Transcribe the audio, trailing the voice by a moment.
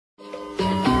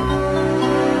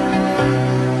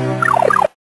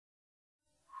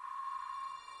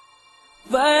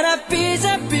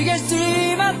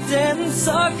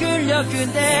速力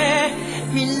で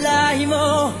未来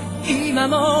も今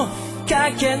も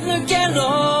駆け抜けろ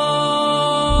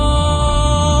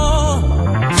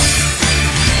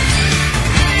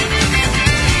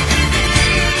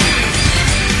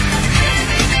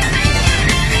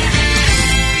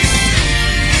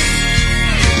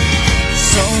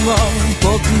そう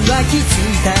僕は気づ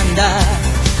いたんだ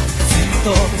ずっと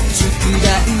宿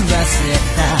題忘れ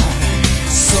た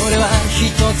それは一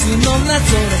つの謎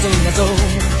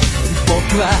僕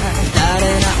は誰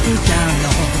なんだ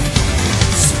ろう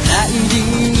スライデ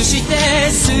ィングして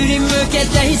すりむけ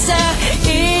ていさ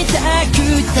痛く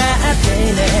たって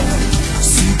ね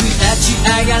すぐ立ち上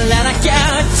がらなきゃ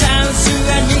チャンス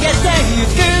は逃げてゆ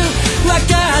くわかっ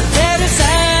てるさ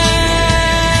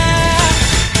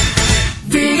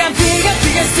ビガステ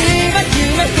ィは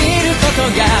夢見ること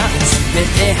が全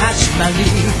て始まり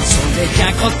それ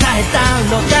が答えた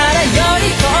の誰より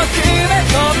遠くへ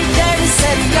飛んでみせ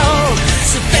るよ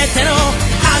全ての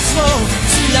明日を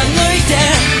貫いて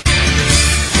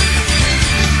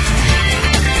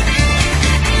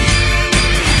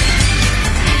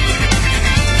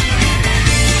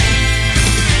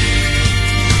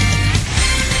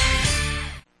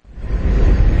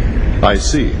I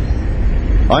see.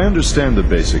 I understand the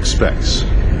basic specs.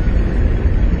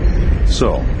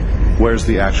 So, where's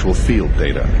the actual field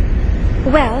data?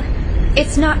 Well,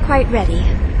 it's not quite ready.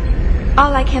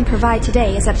 All I can provide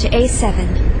today is up to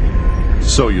A7.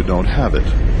 So you don't have it?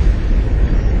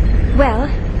 Well,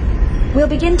 we'll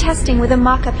begin testing with a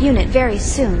mock-up unit very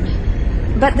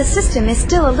soon. But the system is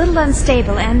still a little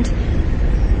unstable and...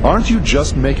 Aren't you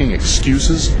just making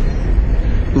excuses?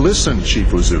 Listen, Chief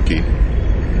Uzuki.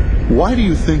 Why do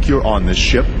you think you're on this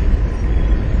ship?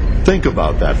 Think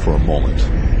about that for a moment.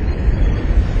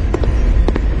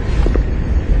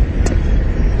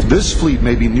 This fleet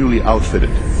may be newly outfitted,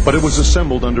 but it was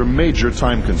assembled under major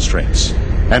time constraints.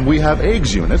 And we have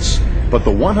eggs units, but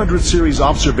the 100 series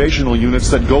observational units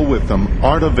that go with them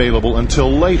aren't available until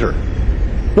later.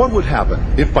 What would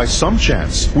happen if by some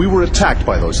chance we were attacked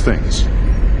by those things?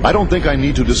 I don't think I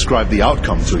need to describe the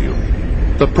outcome to you.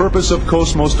 The purpose of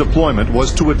Cosmos deployment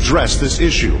was to address this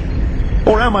issue.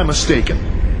 Or am I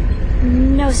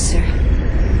mistaken? No, sir.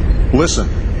 Listen,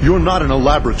 you're not in a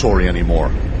laboratory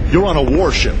anymore. You're on a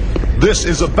warship. This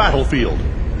is a battlefield.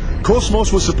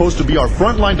 Cosmos was supposed to be our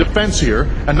frontline defense here,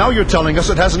 and now you're telling us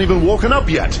it hasn't even woken up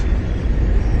yet.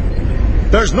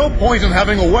 There's no point in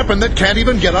having a weapon that can't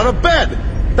even get out of bed.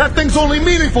 That thing's only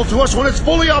meaningful to us when it's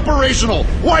fully operational.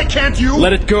 Why can't you...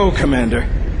 Let it go, Commander.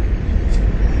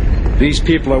 These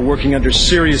people are working under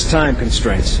serious time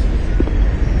constraints.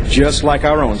 Just like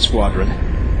our own squadron.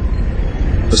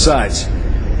 Besides,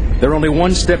 they're only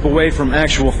one step away from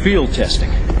actual field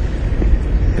testing.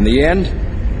 In the end,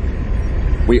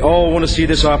 we all want to see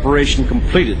this operation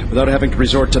completed without having to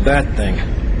resort to that thing.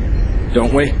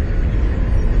 Don't we?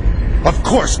 Of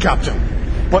course, Captain.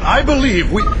 But I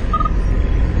believe we...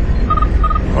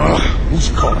 Who's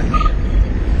calling me?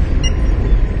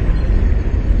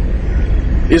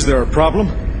 Is there a problem?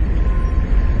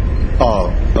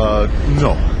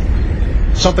 No.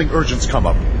 Something urgent's come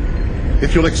up.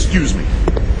 If you'll excuse me.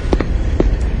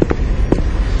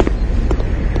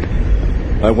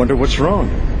 I wonder what's wrong.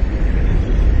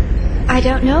 I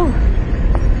don't know.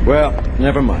 Well,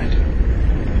 never mind.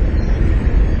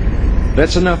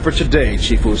 That's enough for today,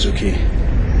 Chief Uzuki.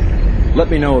 Let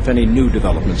me know if any new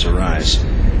developments arise.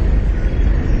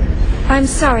 I'm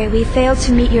sorry we failed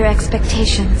to meet your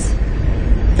expectations.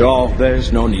 Oh,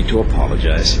 there's no need to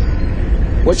apologize.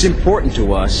 What's important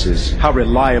to us is how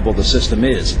reliable the system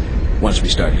is once we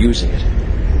start using it.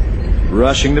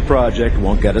 Rushing the project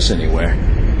won't get us anywhere.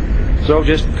 So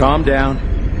just calm down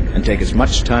and take as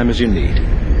much time as you need.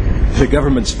 The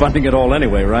government's funding it all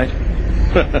anyway, right?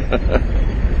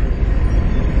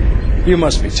 You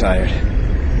must be tired.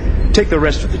 Take the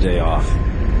rest of the day off.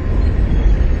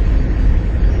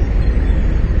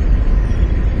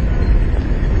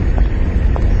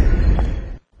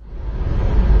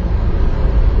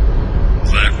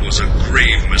 That was a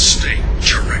grave mistake,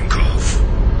 Cherenkov.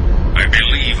 I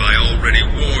believe I already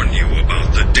warned you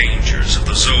about the dangers of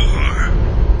the Zohar.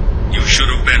 You should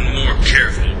have been more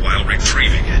careful while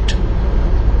retrieving it.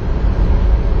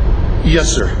 Yes,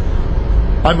 sir.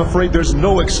 I'm afraid there's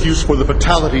no excuse for the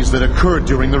fatalities that occurred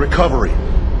during the recovery.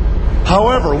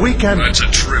 However, we can... That's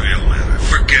a trivial matter.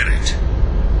 Forget it.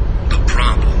 The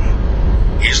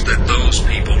problem is that those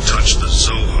people touched the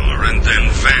Zohar and then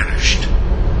vanished.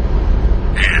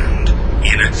 And,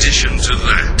 in addition to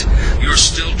that, you're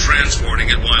still transporting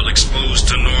it while exposed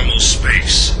to normal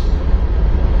space.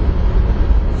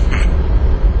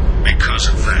 Because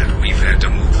of that, we've had to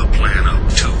move the plan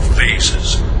up 2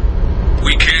 phases.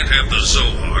 We can't have the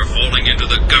Zohar falling into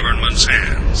the government's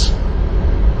hands.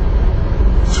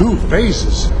 2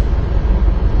 phases?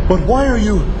 But why are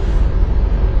you...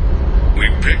 We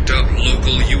picked up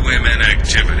local UMN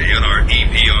activity on our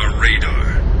EPR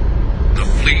radar. The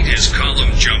fleet is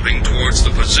column jumping towards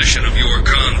the position of your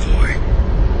convoy.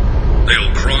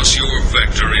 They'll cross your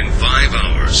vector in 5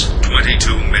 hours,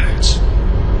 22 minutes.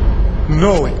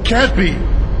 No, it can't be.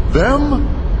 Them?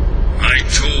 I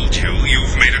told you,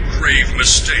 you've made a grave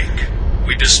mistake.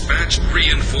 We dispatched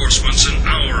reinforcements an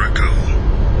hour ago.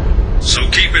 So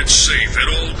keep it safe at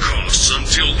all costs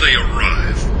until they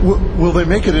arrive. Will they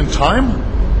make it in time?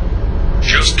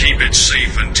 Just keep it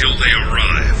safe until they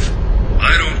arrive.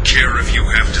 I don't care if you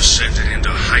have to send it into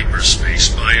hyperspace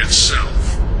by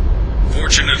itself.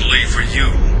 Fortunately for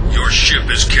you, your ship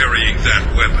is carrying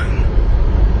that weapon.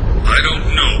 I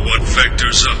don't know what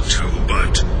Vector's up to,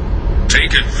 but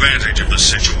take advantage of the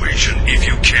situation if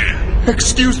you can.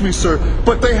 Excuse me, sir,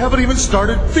 but they haven't even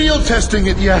started field testing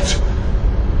it yet.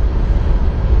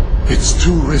 It's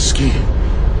too risky.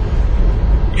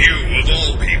 You, of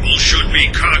all people, should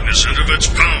be cognizant of its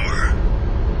power.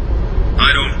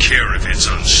 I don't care if it's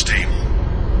unstable.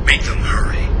 Make them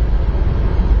hurry.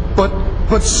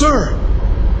 But sir...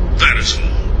 That is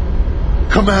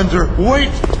all. Commander,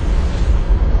 wait!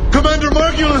 Commander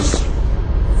Margulis!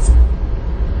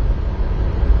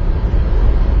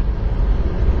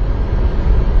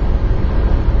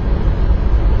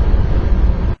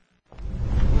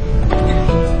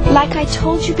 Like I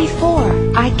told you before,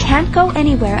 I can't go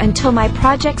anywhere until my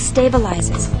project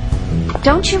stabilizes.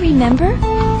 Don't you remember?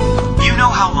 You know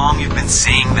how long you've been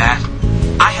saying that?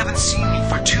 I haven't seen you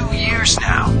for 2 years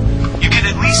now. You could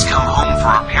at least come home for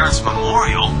our parents'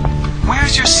 memorial.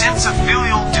 Where's your sense of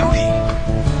filial duty?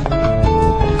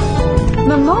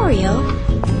 Memorial?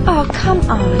 Oh, come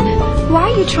on. Why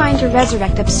are you trying to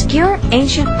resurrect obscure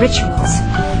ancient rituals?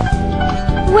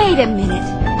 Wait a minute.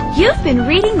 You've been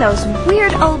reading those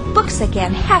weird old books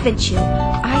again, haven't you?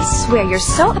 I swear you're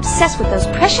so obsessed with those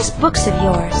precious books of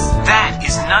yours. That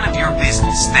is none of your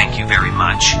business, thank you very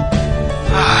much.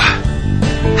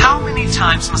 How many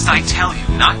times must I tell you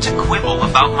not to quibble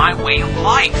about my way of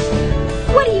life?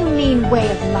 What do you mean, way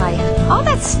of life? All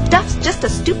that stuff's just a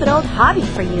stupid old hobby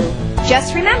for you.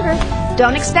 Just remember,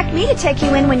 don't expect me to take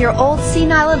you in when you're old,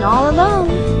 senile, and all alone.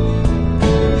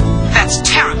 That's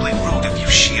terribly rude of you,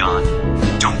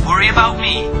 Shion. Don't worry about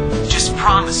me. Just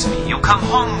promise me you'll come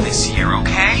home this year,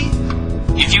 okay?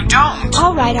 If you don't...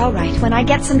 All right, when I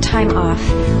get some time off.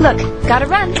 Look, gotta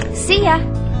run. See ya.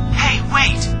 Hey,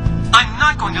 wait! I'm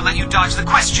not going to let you dodge the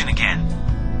question again.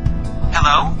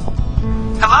 Hello?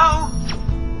 Hello?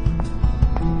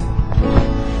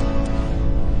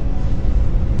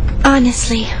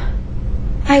 Honestly,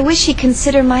 I wish he'd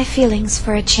consider my feelings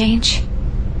for a change.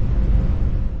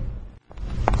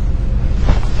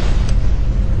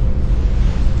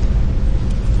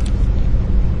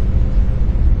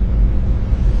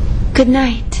 Good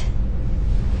night.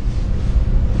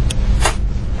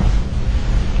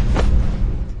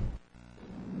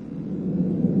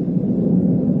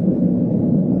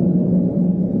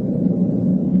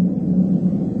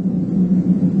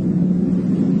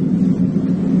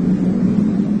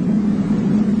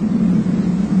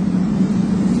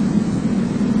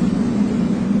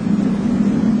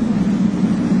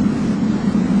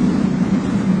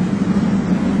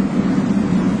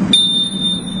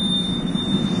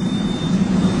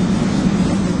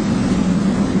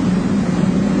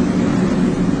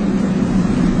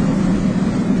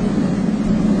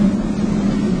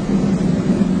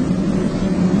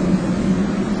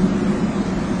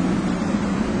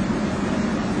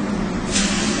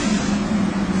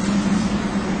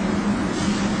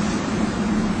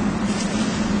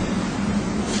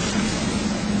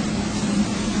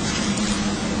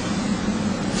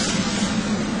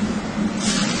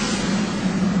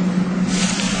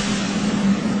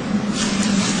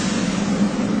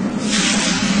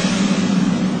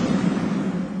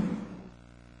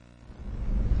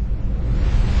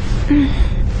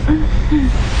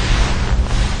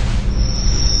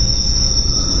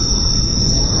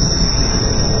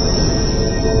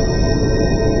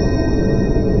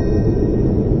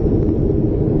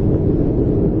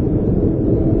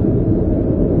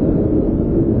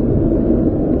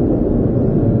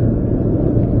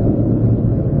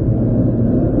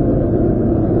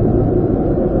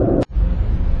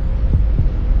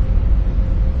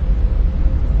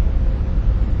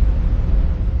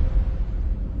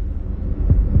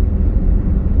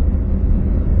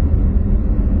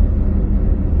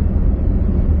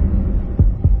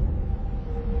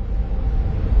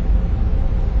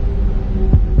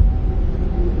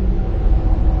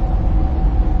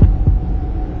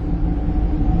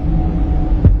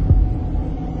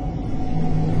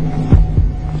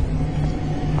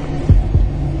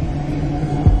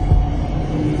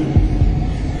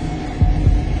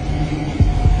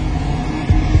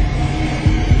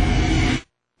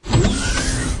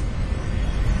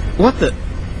 What the?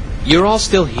 You're all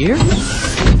still here?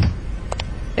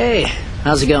 Hey,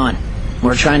 how's it going?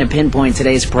 We're trying to pinpoint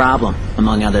today's problem,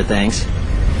 among other things.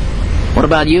 What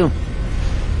about you?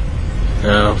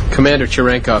 Oh, Commander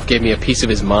Cherenkov gave me a piece of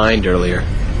his mind earlier.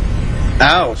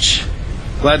 Ouch.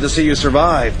 Glad to see you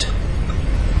survived.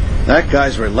 That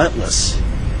guy's relentless.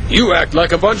 You act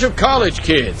like a bunch of college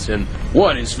kids. And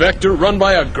what, is Vector run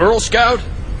by a Girl Scout?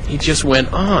 He just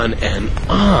went on and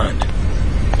on.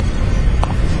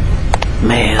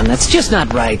 Man, that's just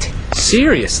not right.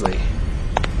 Seriously.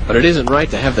 But it isn't right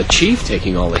to have the chief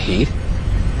taking all the heat.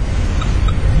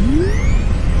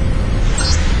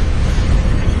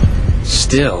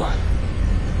 Still,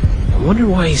 I wonder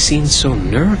why he seems so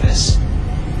nervous.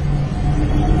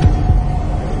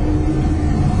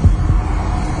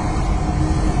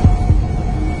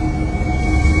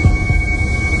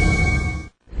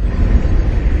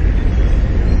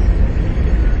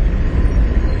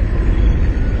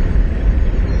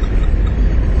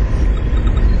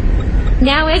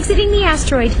 Now exiting the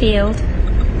asteroid field.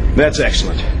 That's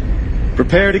excellent.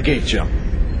 Prepare to gate jump.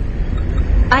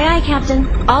 Aye, aye,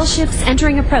 Captain. All ships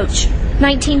entering approach.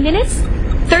 19 minutes,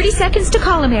 30 seconds to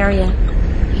column area.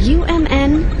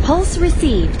 UMN, pulse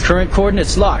received. Current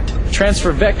coordinates locked.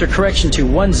 Transfer vector correction to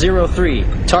 103.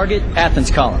 Target,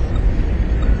 Athens column.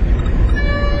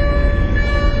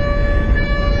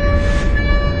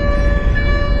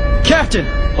 Captain,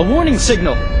 a warning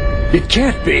signal. It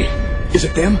can't be. Is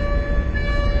it them?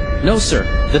 No, sir.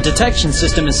 The detection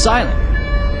system is silent.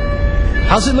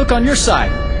 How's it look on your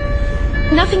side?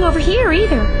 Nothing over here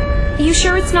either. Are you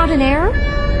sure it's not an error?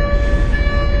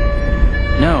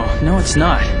 No, it's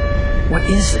not. What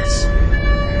is this?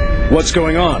 What's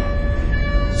going on?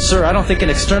 Sir, I don't think an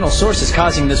external source is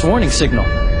causing this warning signal.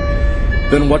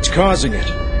 Then what's causing it?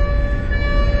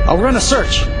 I'll run a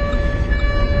search.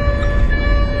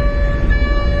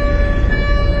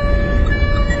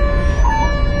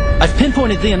 I've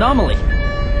pinpointed the anomaly.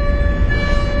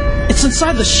 It's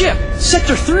inside the ship,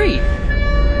 Sector 3.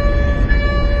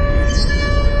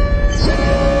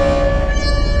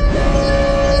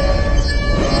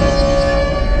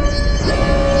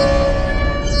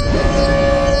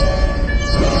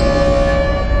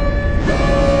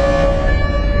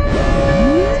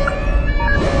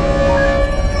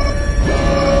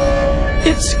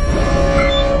 It's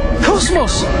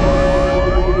Cosmos.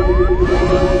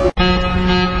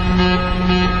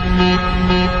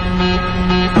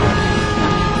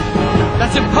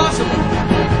 That's impossible!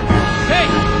 Hey!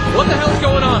 What the hell's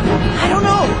going on? I don't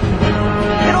know.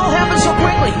 It all happened so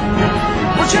quickly.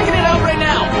 We're checking it out right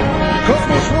now.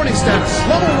 Cosmos warning status,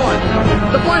 level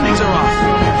 1. The blindings are off.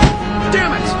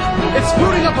 Damn it! It's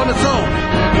booting up on its own.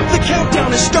 The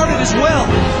countdown has started as well.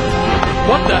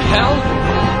 What the hell?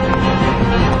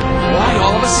 Why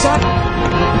all of a sudden?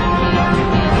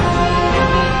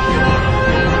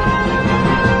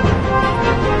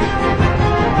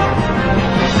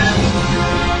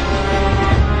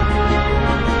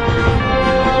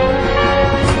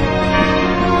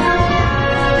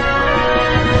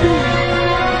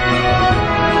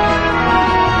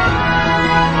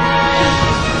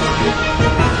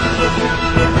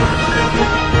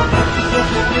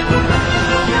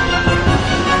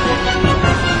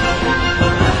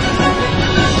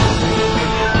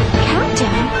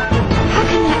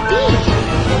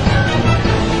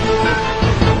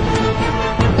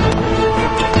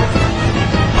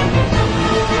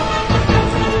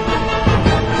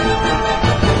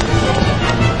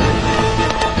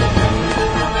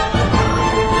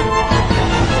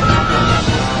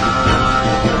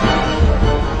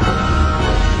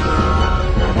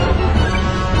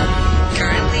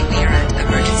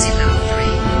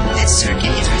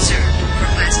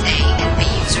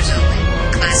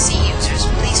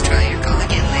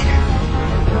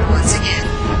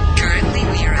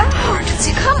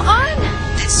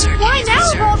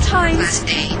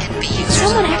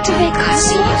 Someone activate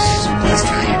Cosmos? Please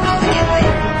try your call again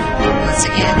later. Once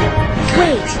again.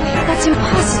 Wait, that's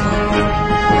impossible.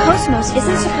 Cosmos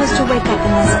isn't supposed to wake up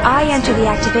unless I enter the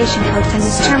activation code from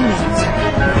this terminal.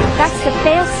 That's the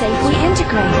failsafe we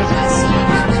integrated.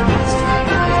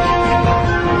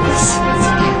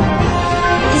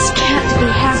 This can't be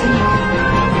happening.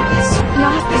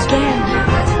 Not again.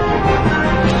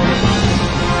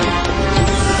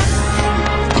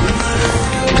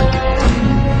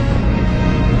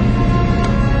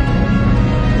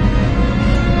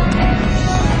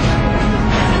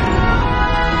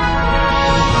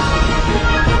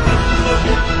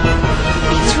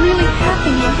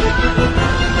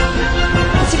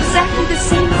 It's exactly the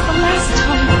same as the last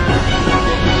time.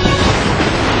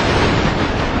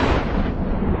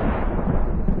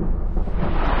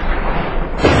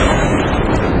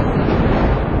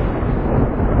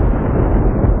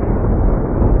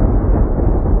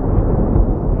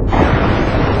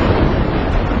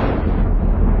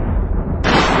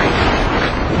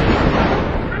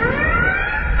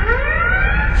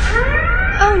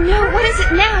 is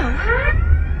it now?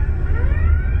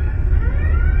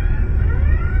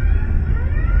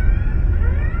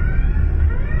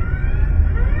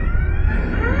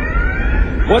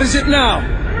 What is it now?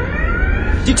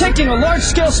 Detecting a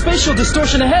large-scale spatial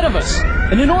distortion ahead of us.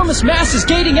 An enormous mass is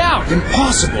gating out.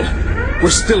 Impossible.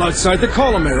 We're still outside the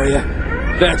column area.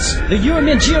 That's... The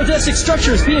UMN geodesic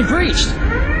structure is being breached.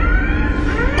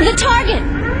 The target!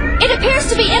 It appears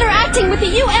to be interacting with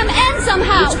the UMN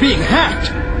somehow! It's being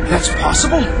hacked! That's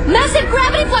possible? Massive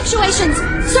gravity fluctuations!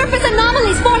 Surface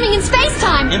anomalies forming in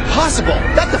space-time! Impossible!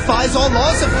 That defies all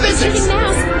laws of physics! It's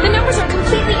mass. The numbers are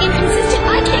completely inconsistent.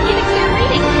 I can't get a clear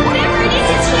reading. Whatever it is,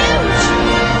 it's huge!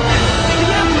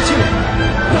 The amplitude!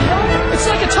 The hell? It's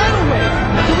like a tidal wave!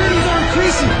 The readings are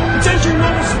increasing! It's entering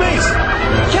normal space!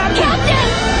 Captain!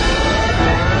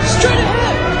 Straight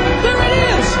ahead! There it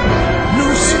is!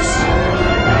 Gnosis!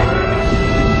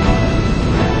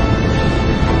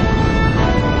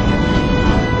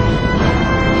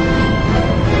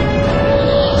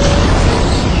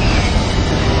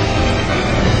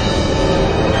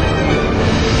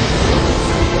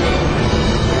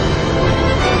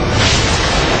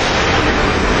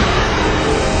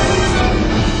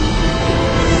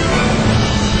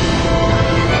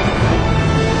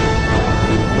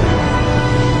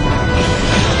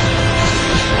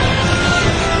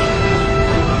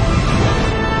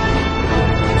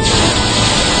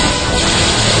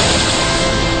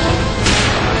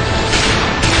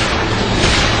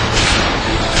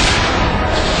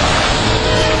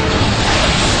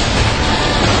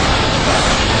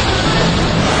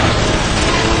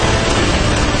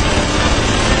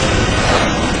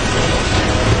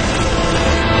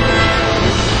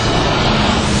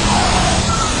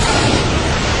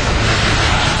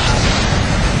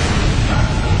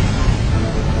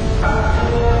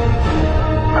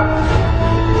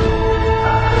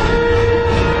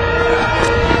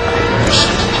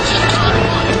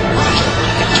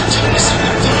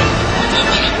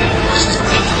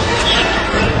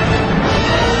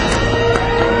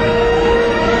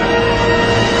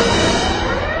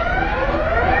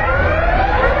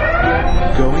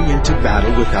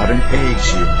 Without an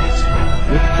eggs unit.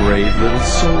 What brave little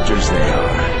soldiers they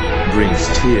are. Brings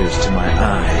tears to my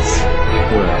eyes.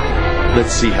 Well,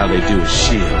 let's see how they do as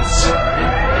shields.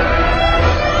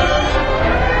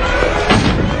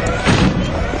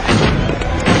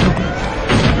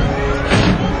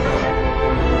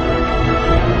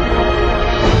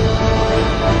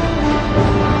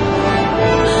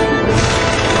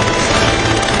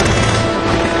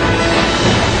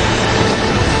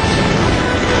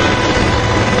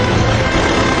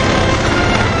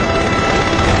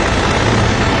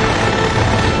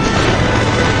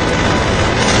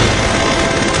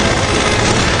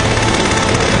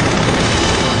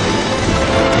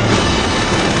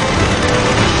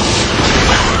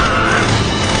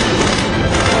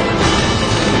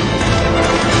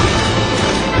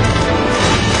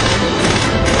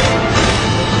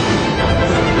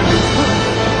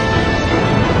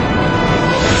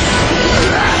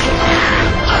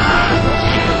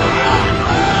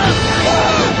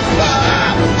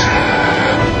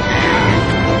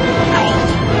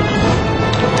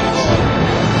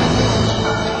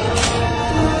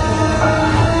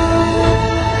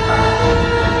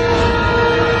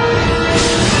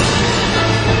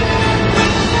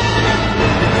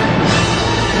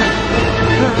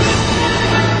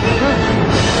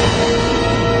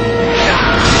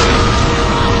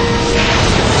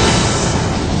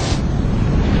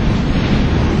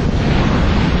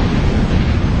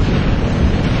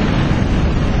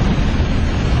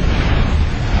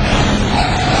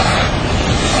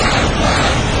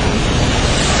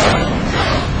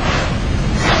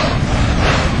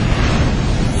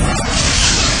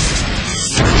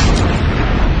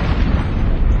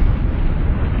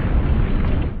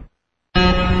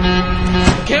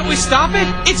 Stop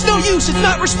it? It's no use, it's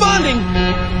not responding!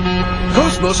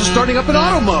 Cosmos is starting up in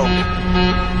auto mode!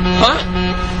 Huh?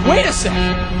 Wait a sec!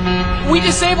 We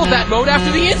disabled that mode after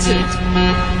the incident!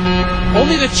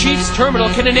 Only the Chief's terminal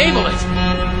can enable it!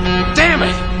 Damn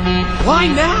it! Why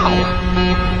now?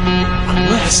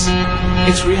 Unless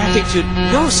it's reacting to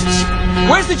Gnosis.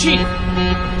 Where's the Chief?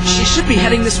 She should be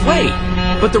heading this way,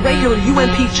 but the regular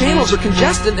UMP channels are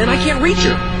congested and I can't reach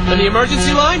her. And the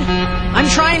emergency line? I'm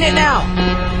trying it now.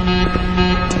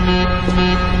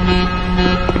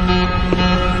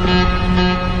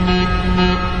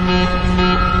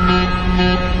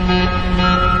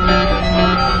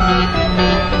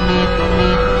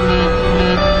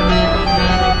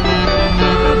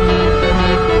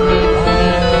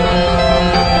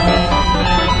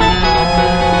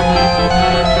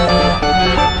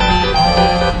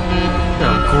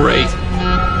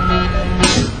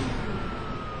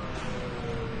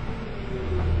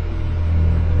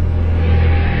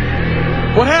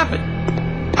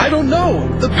 I don't know.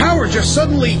 The power just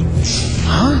suddenly...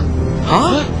 Huh?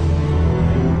 Huh?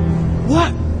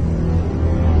 What?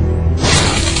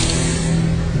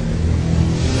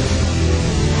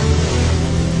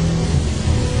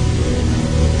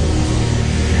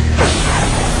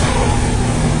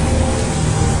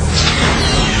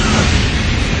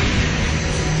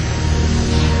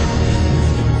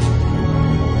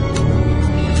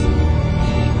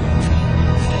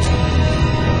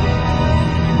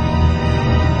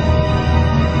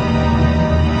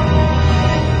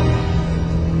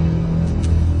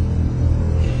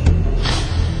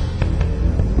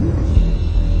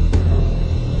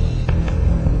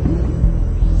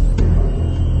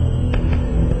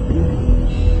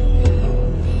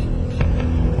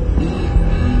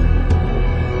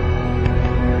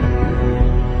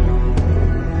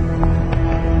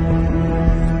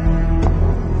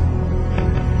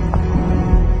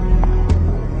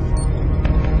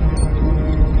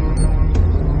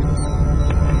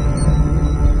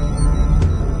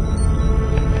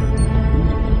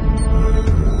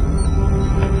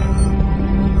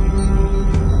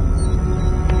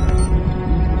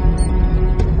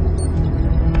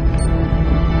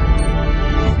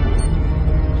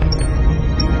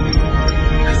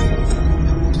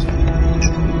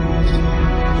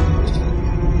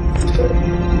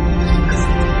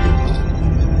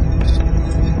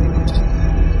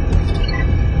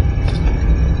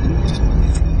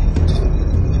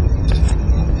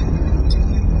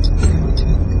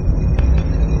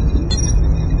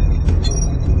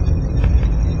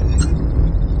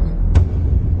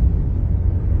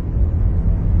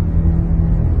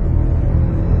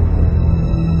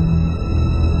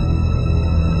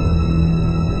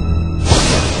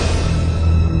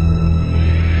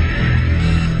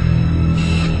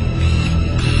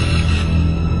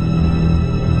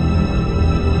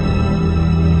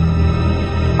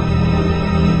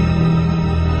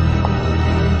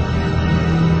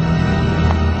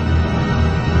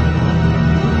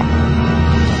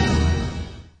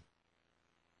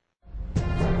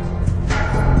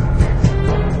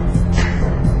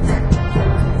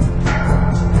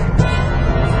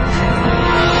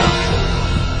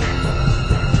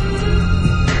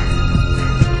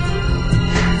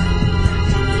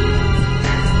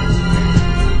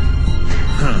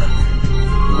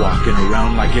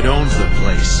 Around like it owns the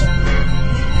place.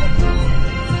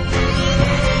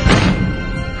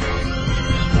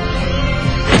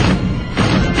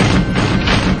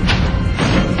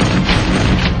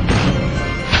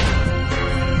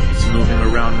 It's moving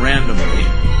around randomly.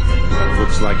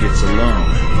 Looks like it's alone.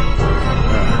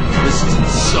 This isn't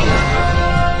so.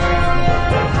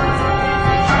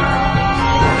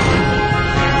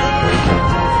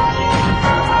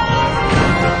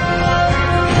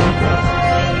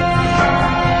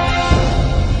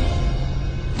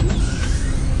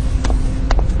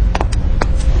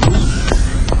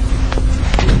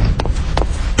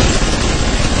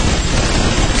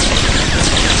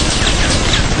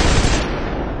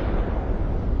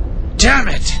 Damn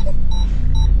it!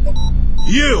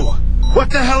 You! What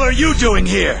the hell are you doing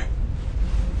here?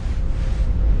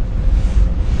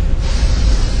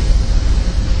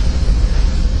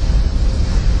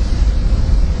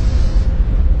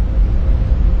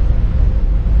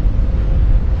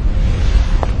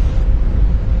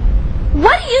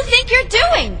 What do you think you're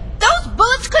doing? Those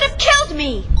bullets could have killed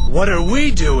me! What are we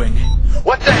doing?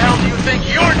 What the hell do you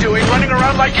think you're doing running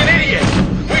around like an idiot?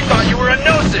 We thought you were a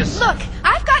Gnosis! Look,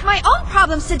 I've got my own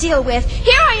problems to deal with.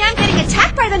 Here I am getting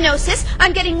attacked by the Gnosis,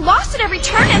 I'm getting lost at every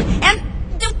turn, and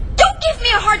don't give me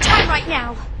a hard time right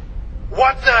now!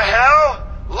 What the hell?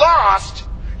 Lost?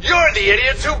 You're the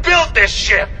idiots who built this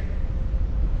ship!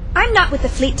 I'm not with the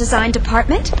fleet design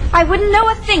department. I wouldn't know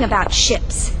a thing about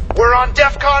ships. We're on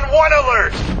DEFCON 1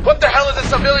 alert! What the hell is a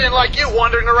civilian like you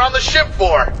wandering around the ship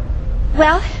for?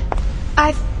 Well,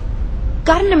 I've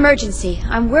got an emergency.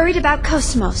 I'm worried about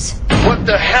Cosmos. What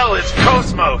the hell is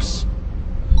Cosmos?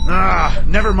 Ah,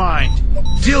 never mind.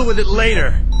 Deal with it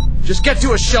later. Just get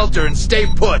to a shelter and stay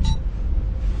put.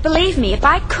 Believe me, if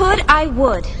I could, I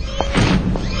would.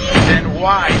 Then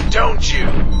why don't you?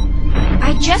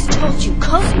 I just told you,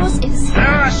 Cosmos is...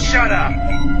 Ah, shut up!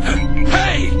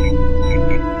 Hey!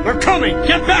 They're coming!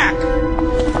 Get back!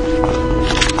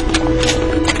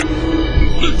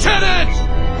 Lieutenant!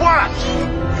 What?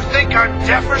 You think I'm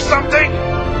deaf or something?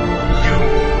 You...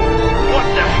 What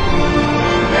the...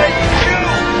 Hey, you!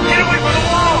 Get away from the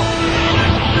wall!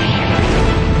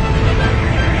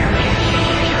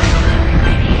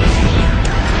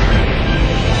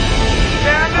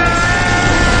 Damn it!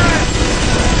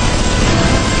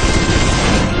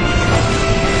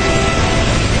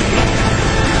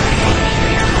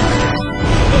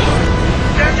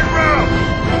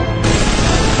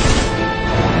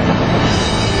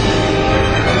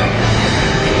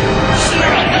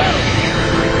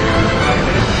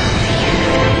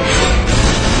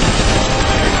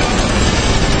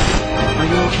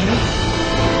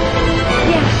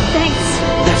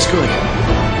 good.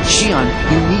 Shion,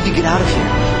 you need to get out of here.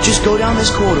 Just go down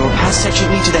this corridor past Section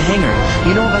E to the hangar.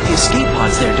 You know about the escape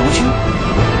pods there, don't you?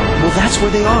 Well, that's where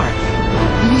they are.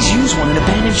 Please use one and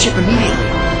abandon ship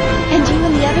immediately. And you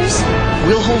and the others?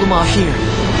 We'll hold them off here.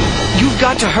 You've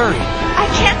got to hurry. I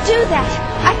can't do that.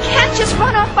 I can't just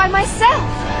run off by myself.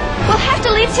 We'll have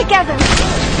to leave together.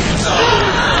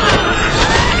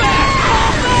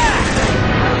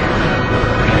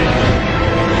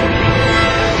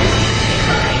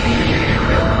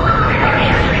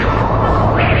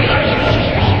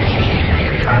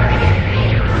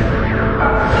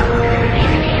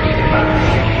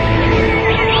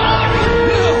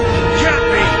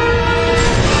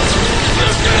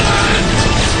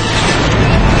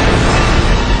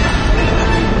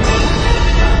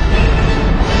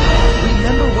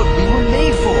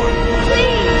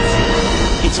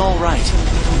 All right.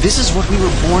 This is what we were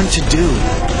born to do.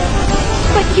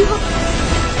 But you...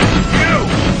 You!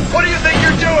 What do you think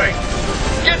you're doing?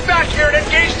 Get back here and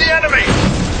engage the enemy!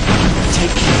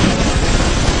 Take care.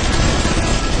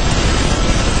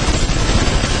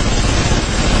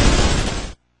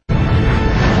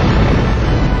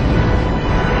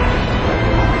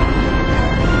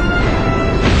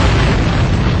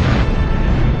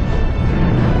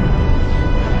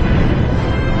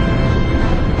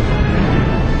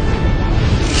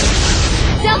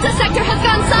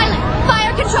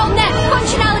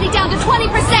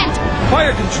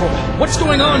 What's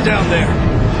going on down there?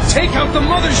 Take out the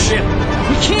mothership!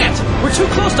 We can't! We're too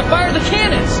close to fire the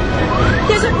cannons!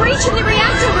 There's a breach in the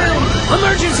reactor room!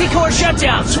 Emergency core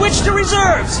shutdown! Switch to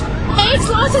reserves! AX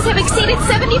losses have exceeded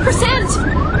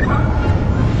 70%!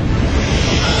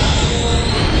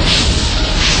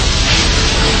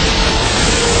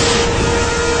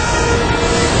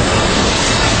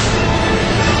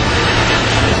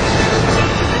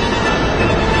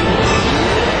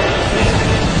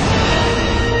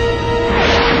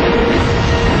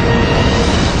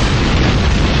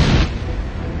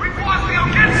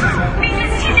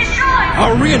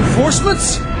 Our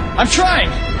reinforcements? I'm trying!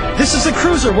 This is the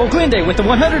cruiser Woglinde with the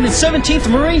 117th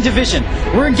Marine Division.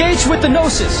 We're engaged with the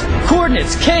Gnosis.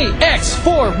 Coordinates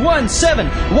KX417,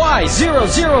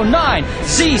 Y009,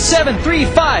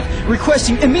 Z735,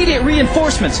 requesting immediate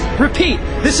reinforcements. Repeat,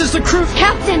 this is the crew...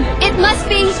 Captain, it must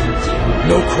be...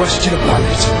 No question about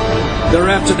it. They're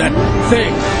after that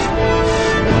thing.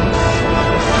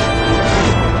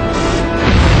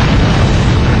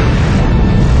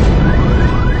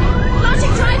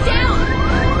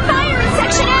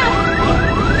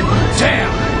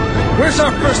 Where's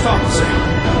our first officer?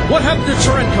 What happened to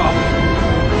Cherenkov?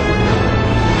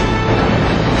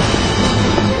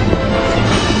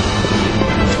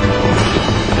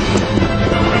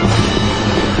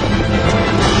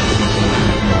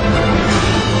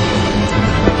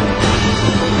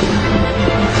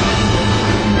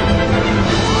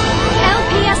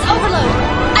 LPS overload!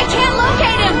 I can't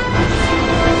locate him!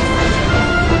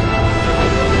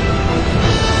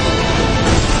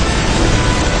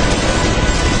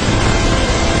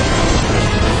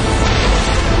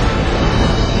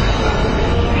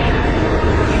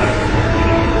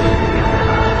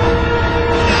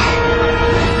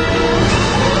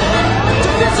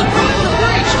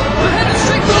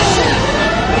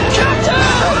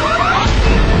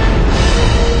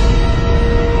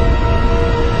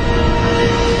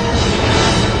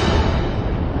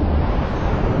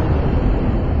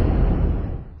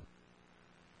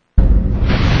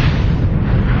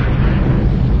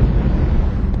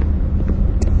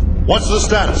 What's the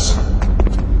status?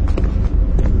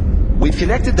 We've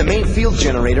connected the main field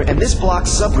generator and this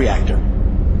block's sub-reactor.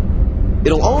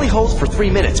 It'll only hold for 3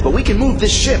 minutes, but we can move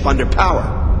this ship under power.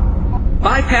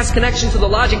 Bypass connection to the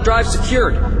logic drive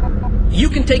secured. You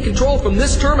can take control from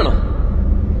this terminal.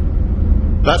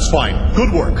 That's fine.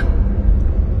 Good work.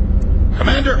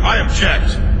 Commander, I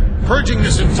object. Purging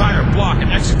this entire block and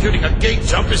executing a gate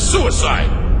jump is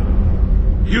suicide.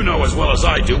 You know as well as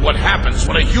I do what happens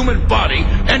when a human body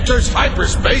enters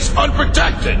hyperspace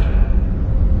unprotected.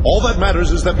 All that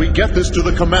matters is that we get this to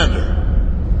the commander.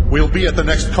 We'll be at the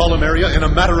next column area in a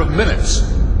matter of minutes.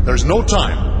 There's no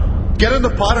time. Get in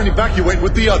the pod and evacuate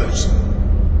with the others.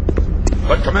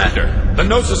 But Commander, the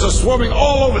Gnosis are swarming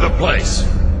all over the place.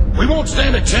 We won't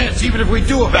stand a chance even if we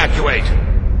do evacuate.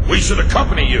 We should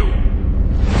accompany you.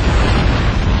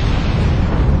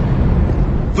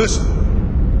 Listen.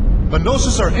 The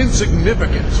Gnosis are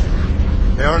insignificant.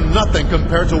 They are nothing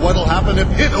compared to what'll happen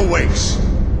if it awakes.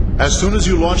 As soon as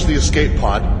you launch the escape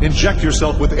pod, inject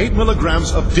yourself with 8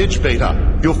 milligrams of dig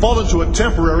beta. You'll fall into a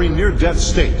temporary near-death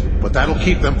state, but that'll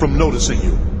keep them from noticing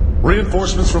you.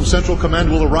 Reinforcements from Central Command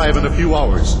will arrive in a few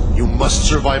hours. You must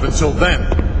survive until then,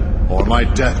 or my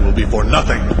death will be for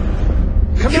nothing.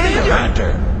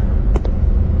 Commander!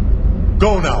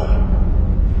 Go now.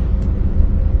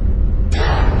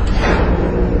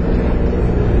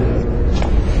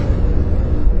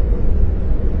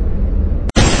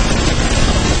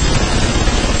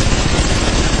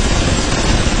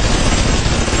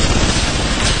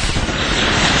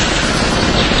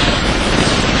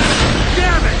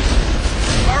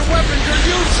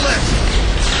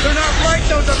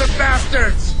 Those other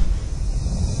bastards!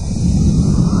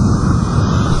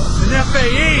 An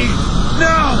FAE?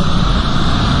 No!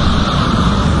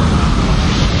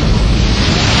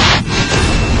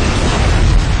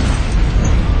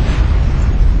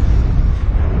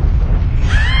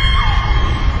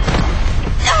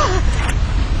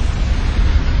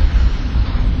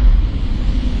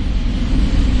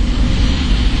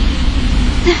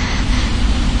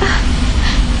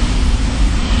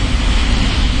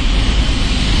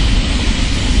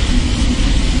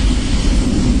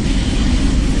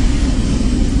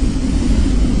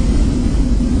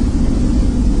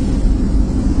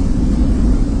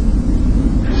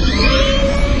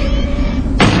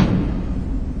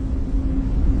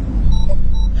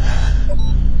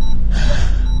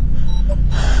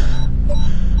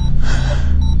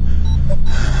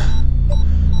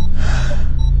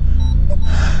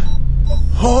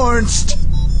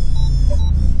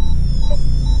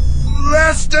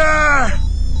 Lester!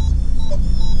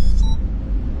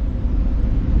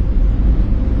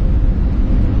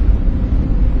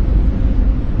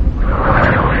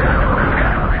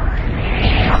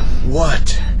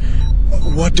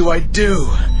 What do I do?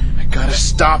 I gotta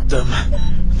stop them.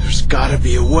 There's gotta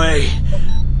be a way.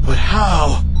 But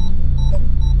how?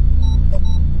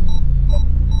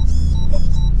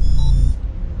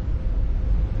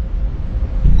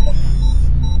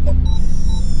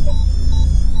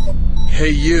 Hey,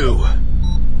 you.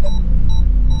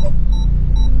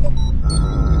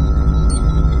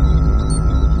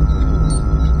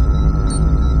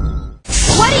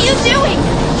 What are you doing?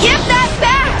 Give that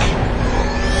back!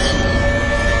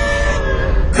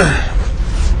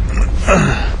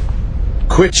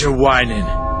 Quit your whining.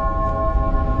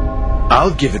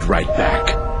 I'll give it right back.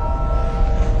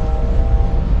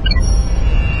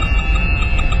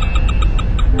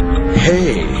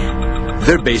 Hey,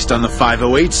 they're based on the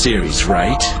 508 series,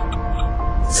 right?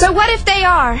 So what if they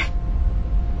are?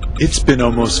 It's been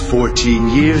almost 14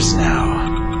 years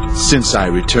now. Since I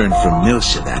returned from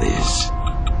Milsha, that is.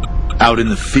 Out in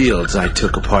the fields, I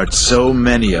took apart so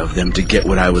many of them to get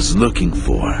what I was looking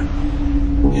for.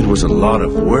 It was a lot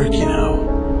of work, you know.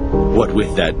 What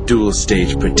with that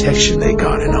dual-stage protection they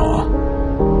got and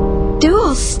all.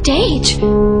 Dual stage?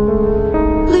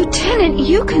 Lieutenant,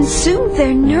 you consumed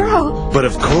their neural... But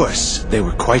of course, they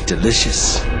were quite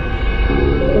delicious.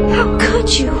 How could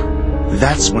you?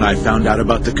 That's when I found out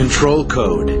about the control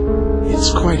code.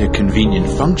 It's quite a convenient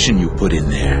function you put in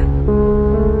there.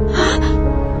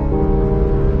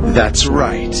 That's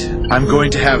right. I'm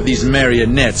going to have these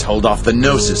marionettes hold off the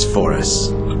Gnosis for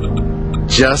us.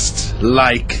 Just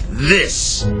like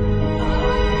this. Stop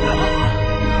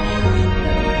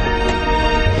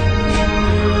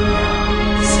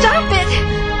it!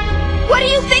 What do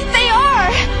you think they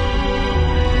are?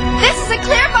 This is a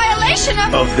clear violation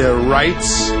Of their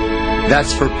rights?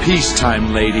 That's for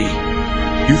peacetime, lady.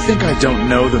 You think I don't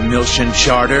know the Milshan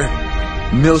Charter?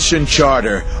 Milshan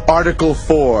Charter, Article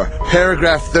 4,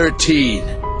 Paragraph 13.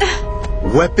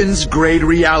 Weapons-grade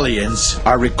Realians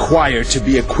are required to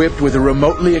be equipped with a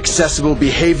remotely accessible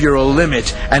behavioral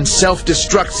limit and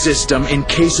self-destruct system in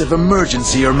case of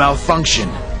emergency or malfunction.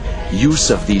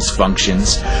 Use of these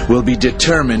functions will be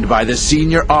determined by the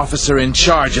senior officer in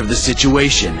charge of the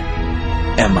situation.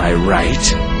 Am I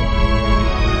right?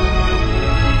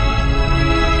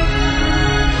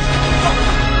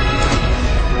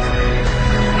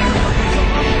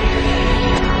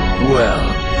 Well,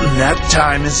 that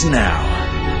time is now,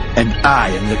 and I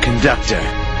am the conductor.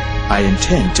 I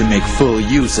intend to make full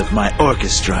use of my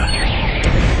orchestra.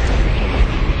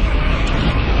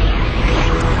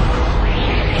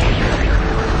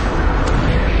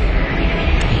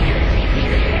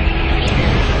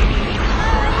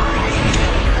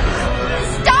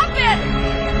 Stop it!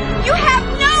 You have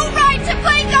no right to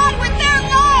play God with their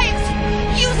lives!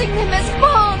 Using them as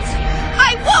pawns!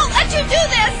 I won't let you do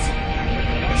this!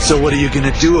 So what are you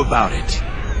gonna do about it?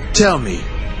 Tell me,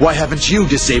 why haven't you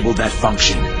disabled that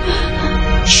function?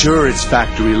 Sure, it's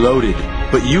factory loaded,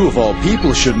 but you of all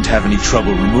people shouldn't have any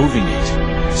trouble removing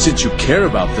it. Since you care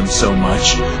about them so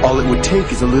much, all it would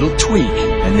take is a little tweak,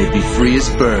 and they'd be free as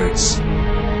birds.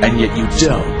 And yet you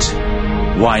don't.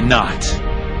 Why not?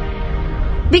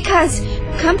 Because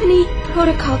company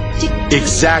protocol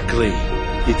Exactly.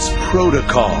 It's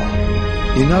protocol.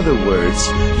 In other words,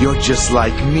 you're just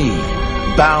like me,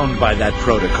 bound by that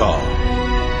protocol.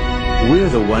 We're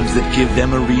the ones that give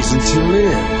them a reason to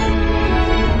live.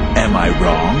 Am I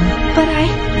wrong? But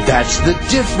That's the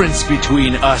difference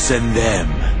between us and them.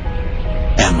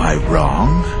 Am I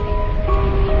wrong?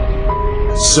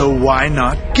 So why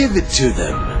not give it to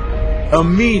them? A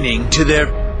meaning to their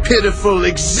pitiful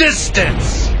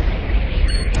existence!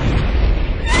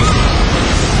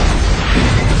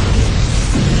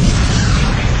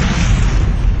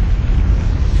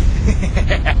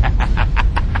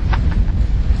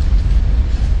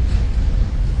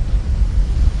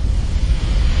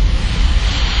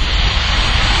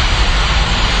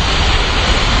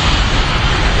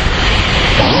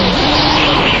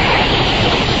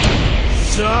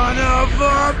 Son of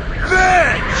a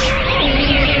bitch!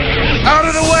 Out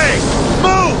of the way!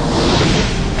 Move!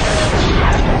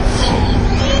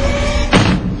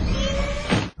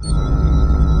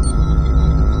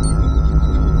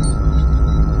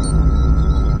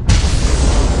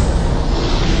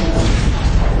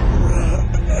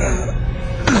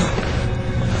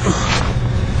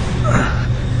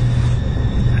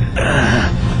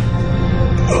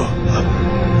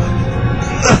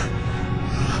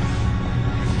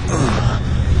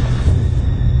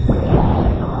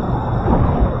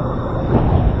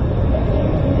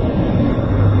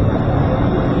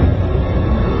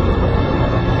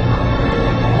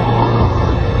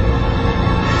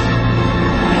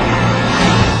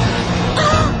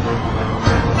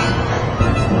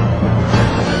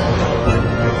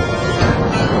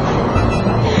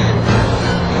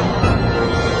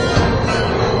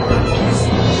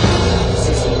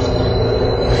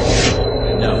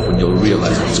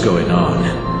 going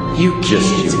on. You just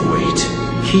you wait.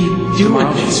 Keep doing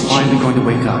Tomorrow this. she's finally going to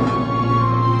wake up.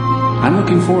 I'm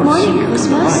looking forward to seeing her come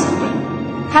to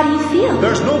life. How do you feel?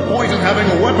 There's no point in having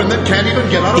a weapon that can't even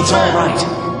get out of It's all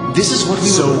right. This is what we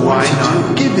So were why born to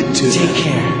not do. give it to Take them?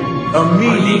 care. A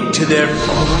meaning to their...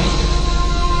 All right.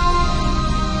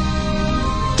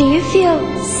 Do you feel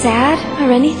sad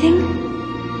or anything?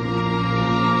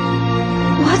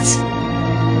 What's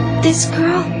this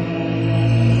girl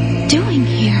doing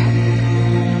here?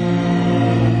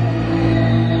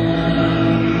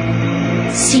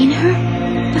 Seen her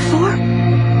before?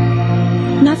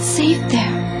 Not safe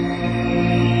there.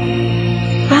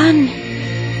 Run.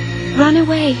 Run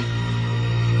away.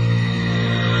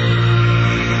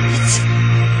 It's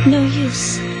no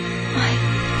use. My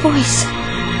voice.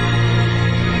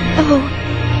 Oh,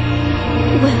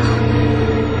 well,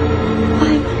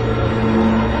 I'm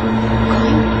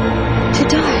going to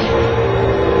die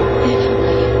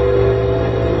anyway.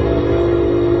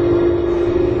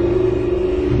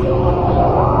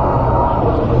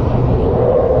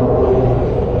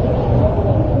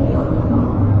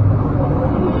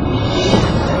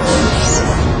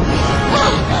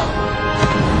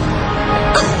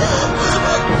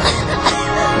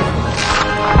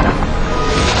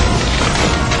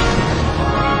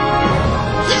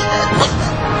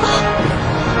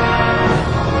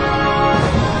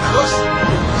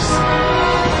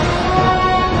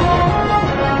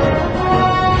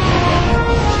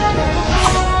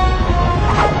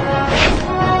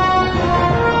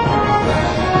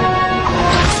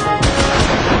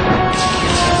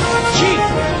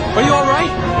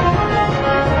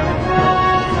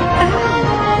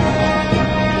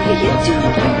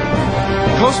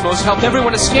 Cosmos helped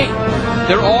everyone escape.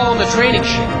 They're all on the training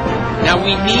ship. Now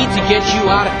we need to get you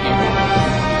out of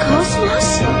here.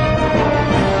 Cosmos?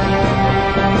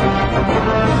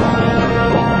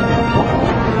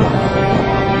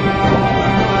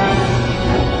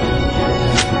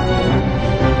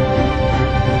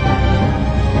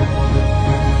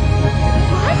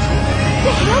 What?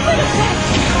 The helmet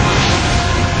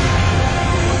effect!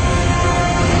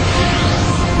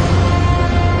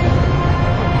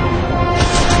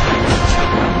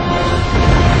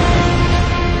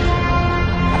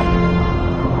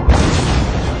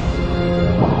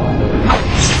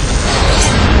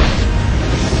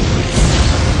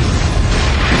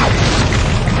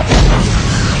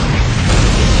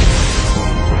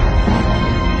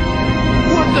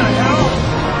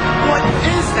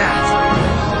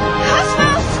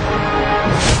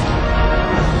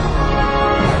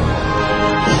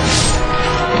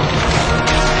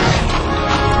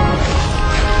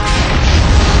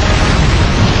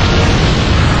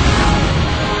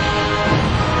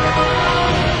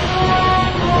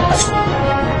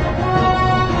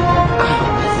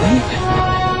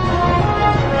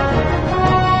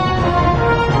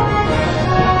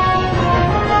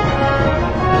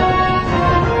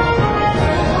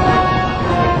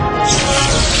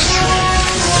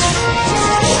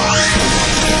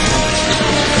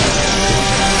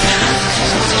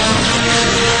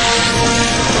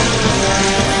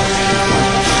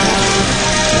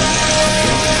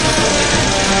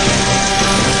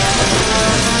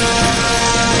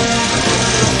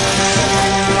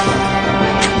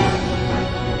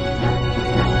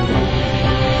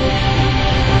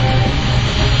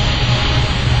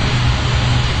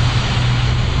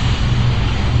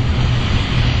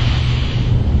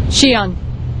 Shion.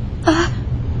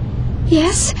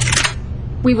 Yes?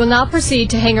 We will now proceed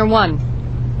to Hangar 1.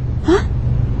 Huh?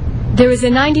 There is a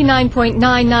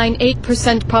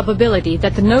 99.998% probability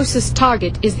that the Gnosis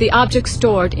target is the object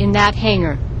stored in that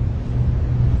hangar.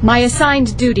 My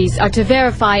assigned duties are to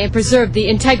verify and preserve the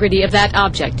integrity of that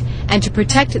object, and to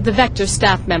protect the Vector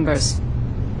staff members.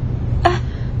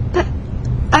 But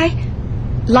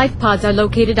Life pods are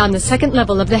located on the second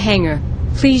level of the hangar.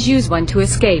 Please use one to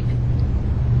escape.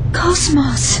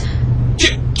 Cosmos!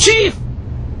 Chief!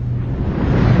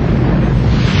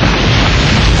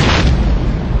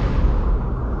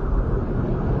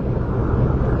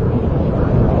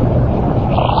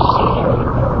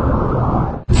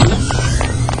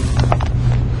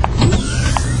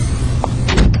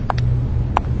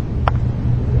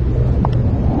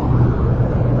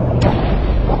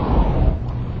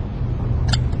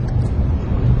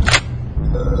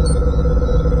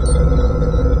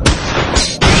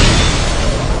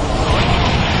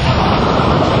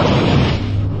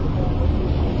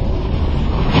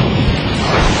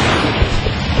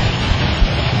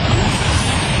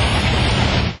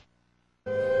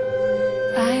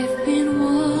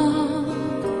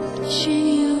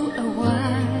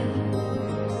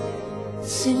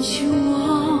 Since you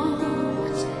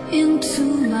walked into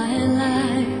my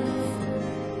life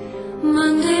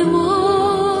Monday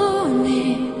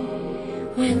morning,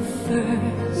 when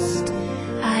first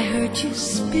I heard you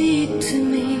speak to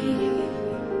me,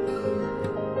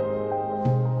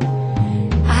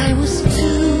 I was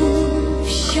too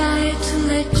shy to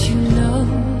let you know,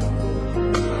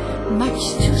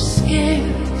 much too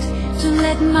scared to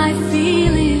let my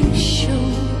feelings show,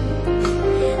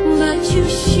 but you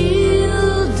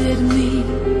shielded me,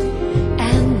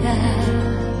 and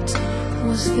that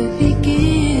was the beginning.